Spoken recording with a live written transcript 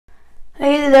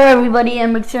Hey there everybody,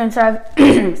 mbrickz here,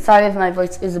 and sorry if my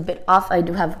voice is a bit off. I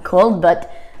do have a cold,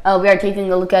 but we are taking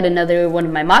a look at another one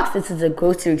of my mocks. This is a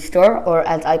grocery store, or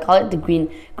as I call it, the Green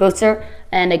Grocer,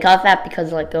 and I call it that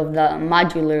because of the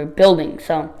modular building.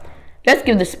 So let's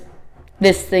give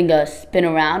this thing a spin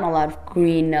around. A lot of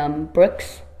green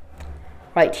bricks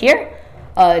right here.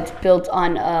 It's built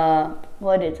on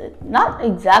what is it? Not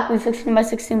exactly 16 by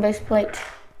 16 base plate,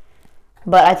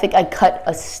 but I think I cut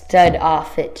a stud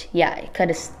off it. Yeah, I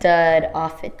cut a stud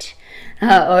off it.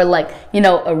 Or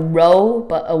a row,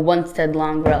 but a one stud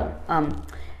long row.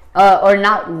 Or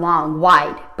not long,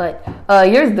 wide. But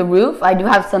here's the roof. I do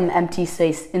have some empty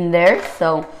space in there,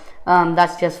 so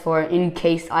that's just for in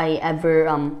case I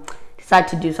ever decide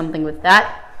to do something with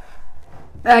that.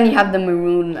 And you have the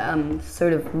maroon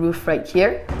sort of roof right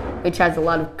here, which has a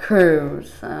lot of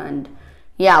curves, and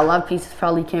yeah, a lot of pieces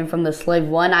probably came from the slave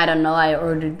one. I don't know. I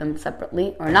ordered them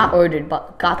separately, or not ordered,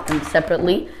 but got them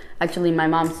separately. Actually, my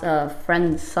mom's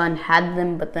friend's son had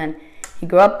them, but then he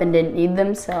grew up and didn't need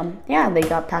them, so yeah, they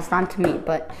got passed on to me.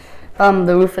 But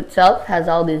the roof itself has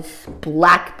all this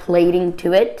black plating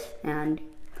to it, and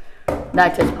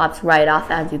that just pops right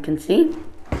off, as you can see.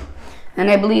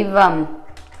 And I believe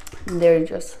there are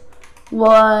just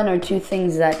one or two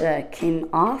things that came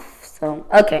off. So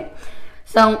okay.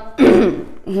 So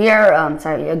here,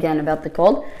 sorry again about the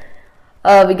cold.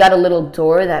 We got a little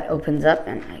door that opens up,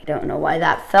 and I don't know why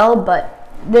that fell, but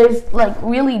there's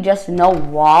really just no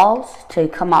walls to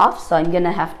come off, so I'm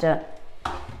gonna have to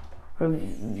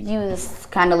review this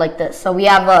kind of like this. So we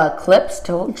have clips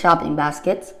to hold shopping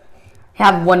baskets.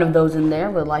 Have one of those in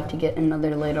there. We'd like to get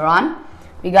another later on.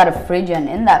 We got a fridge, and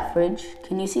in that fridge,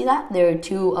 can you see that? There are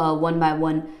two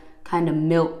 1x1 kind of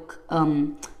milk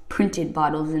printed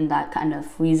bottles in that kind of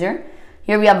freezer.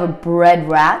 Here we have a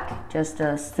bread rack, just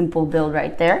a simple build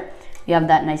right there. We have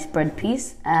that nice bread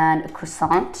piece and a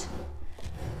croissant.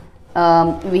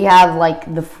 We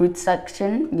have the fruit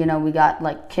section. We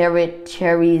got carrot,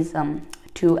 cherries,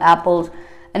 2 apples,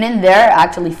 and in there,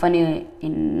 actually funny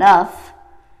enough,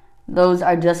 those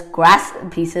are just grass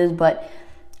pieces, but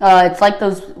it's like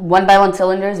those 1x1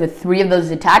 cylinders with 3 of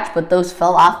those attached, but those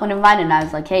fell off one of mine, and I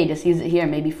was like, hey, just use it here,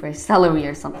 maybe for celery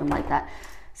or something like that.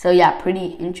 So yeah, pretty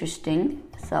interesting.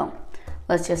 So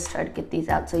let's just try to get these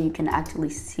out so you can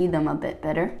actually see them a bit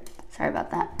better. Sorry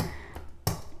about that.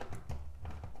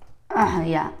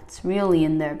 Yeah, it's really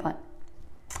in there, but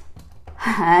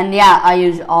and yeah, I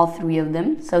used all 3 of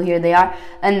them. So here they are,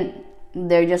 and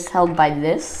they're just held by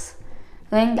this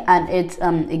thing, and it's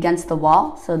against the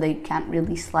wall, so they can't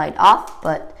really slide off,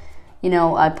 but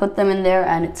I put them in there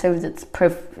and it serves its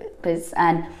purpose,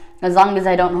 and as long as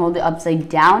I don't hold it upside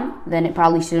down, then it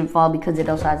probably shouldn't fall because it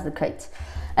also has the crates.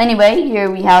 Anyway,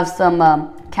 here we have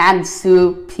some canned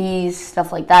soup, peas,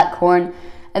 stuff like that, corn,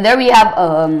 and there we have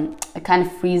a kind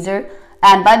of freezer.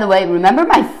 And by the way, remember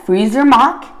my freezer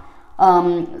mock?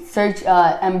 Search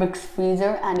mbrickz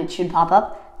freezer and it should pop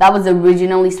up. That was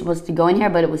originally supposed to go in here,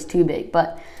 but it was too big.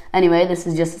 But anyway, this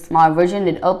is just a smaller version.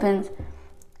 It opens,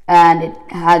 and it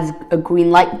has a green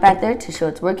light back there to show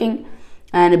it's working,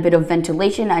 and a bit of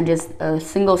ventilation, and just a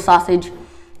single sausage.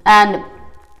 And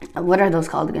what are those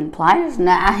called again? Pliers?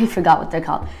 Nah, I forgot what they're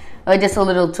called. Just a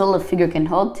little tool a figure can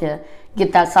hold to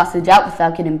get that sausage out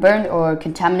without getting burned or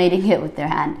contaminating it with their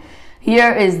hand.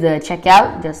 Here is the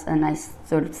checkout, just a nice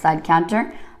sort of side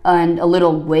counter, and a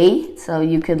little weigh, so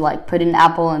you could put in an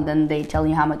apple and then they tell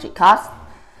you how much it costs.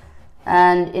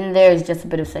 And in there is just a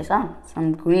bit of space.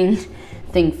 Some green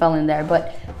thing fell in there,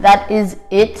 but that is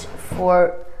it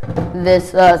for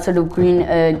this sort of Green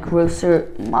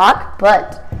Grocer mock.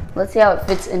 But let's see how it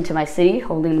fits into my city,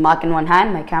 holding the mock in one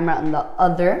hand, my camera in the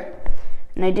other.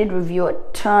 And I did review a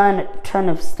ton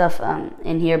of stuff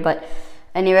in here, but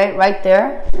anyway, right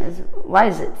there is, why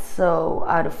is it so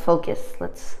out of focus?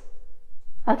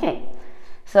 Okay,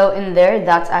 so in there,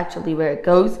 that's actually where it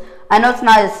goes. I know it's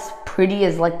not as pretty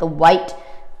as the white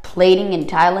plating and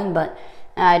tiling, but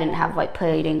I didn't have white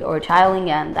plating or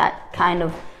tiling, and that kind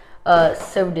of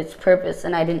served its purpose,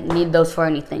 and I didn't need those for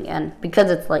anything. And because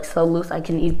it's so loose, I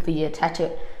can easily attach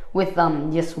it with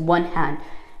just one hand.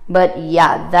 But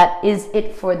yeah, that is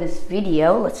it for this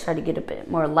video. Let's try to get a bit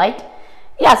more light.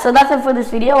 Yeah, so that's it for this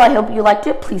video. I hope you liked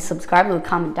it. Please subscribe, leave a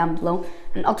comment down below,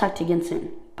 and I'll talk to you again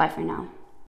soon. Bye for now.